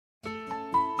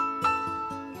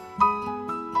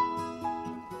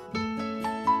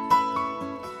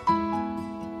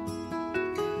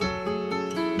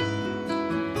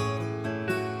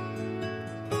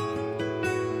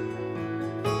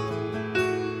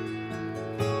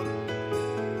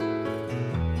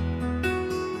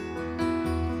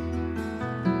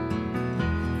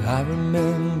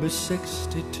remember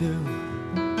 62.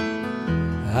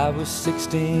 I was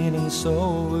 16 and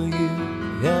so were you,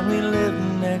 and we lived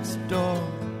next door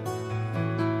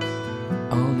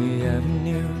on the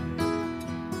avenue.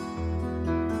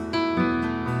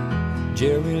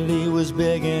 Jerry Lee was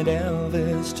big and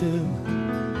Elvis too.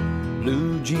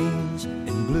 Blue jeans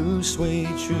and blue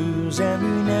suede shoes, and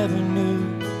we never knew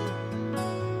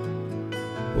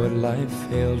what life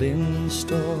held in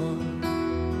store.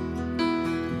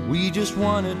 We just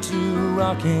wanted to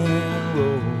rock and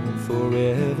roll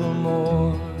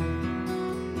forevermore.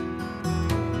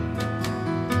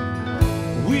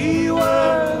 We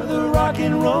were the rock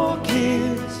and roll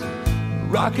kids.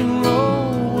 Rock and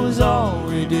roll was all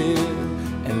we did,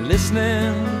 and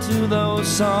listening to those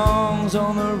songs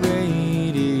on the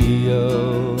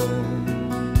radio.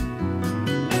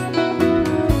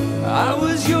 I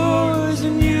was yours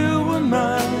and you were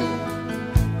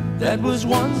mine. That was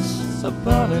once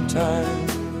upon a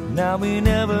time. Now we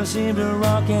never seem to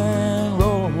rock and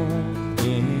roll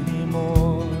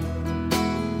anymore.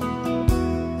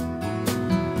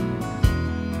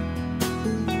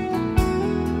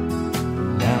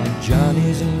 Now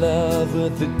Johnny's in love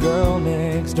with the girl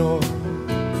next door,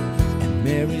 and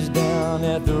Mary's down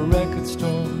at the record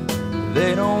store.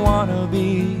 They don't want to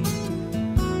be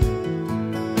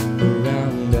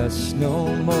around us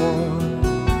no more.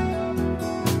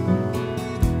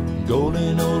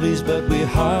 Golden oldies, but we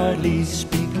hardly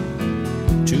speak.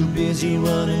 Too busy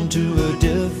running to a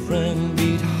different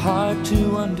beat. Hard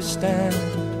to understand.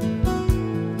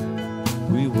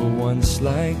 We were once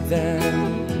like that.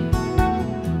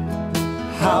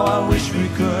 How I wish we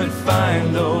could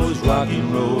find those rock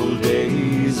and roll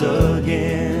days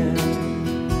again.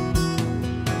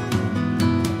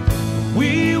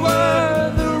 We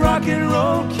were the rock and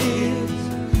roll kids.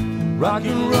 Rock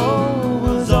and roll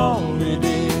was all we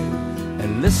did,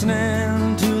 and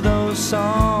listening to those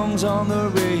songs on the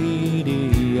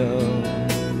radio.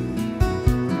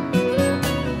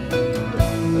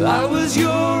 I was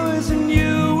yours and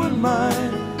you were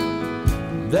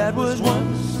mine. That was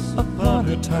once upon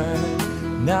a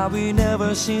time. Now we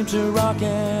never seem to rock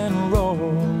and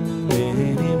roll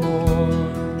anymore.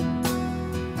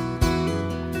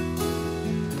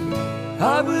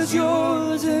 I was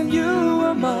yours and you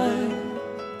were mine.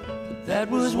 That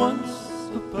was once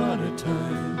upon a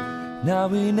time. Now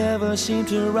we never seem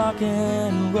to rock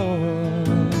and roll.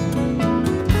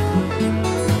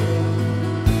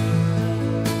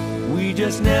 We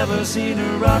just never seem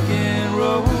to rock and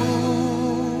roll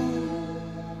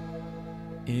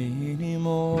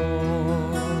anymore.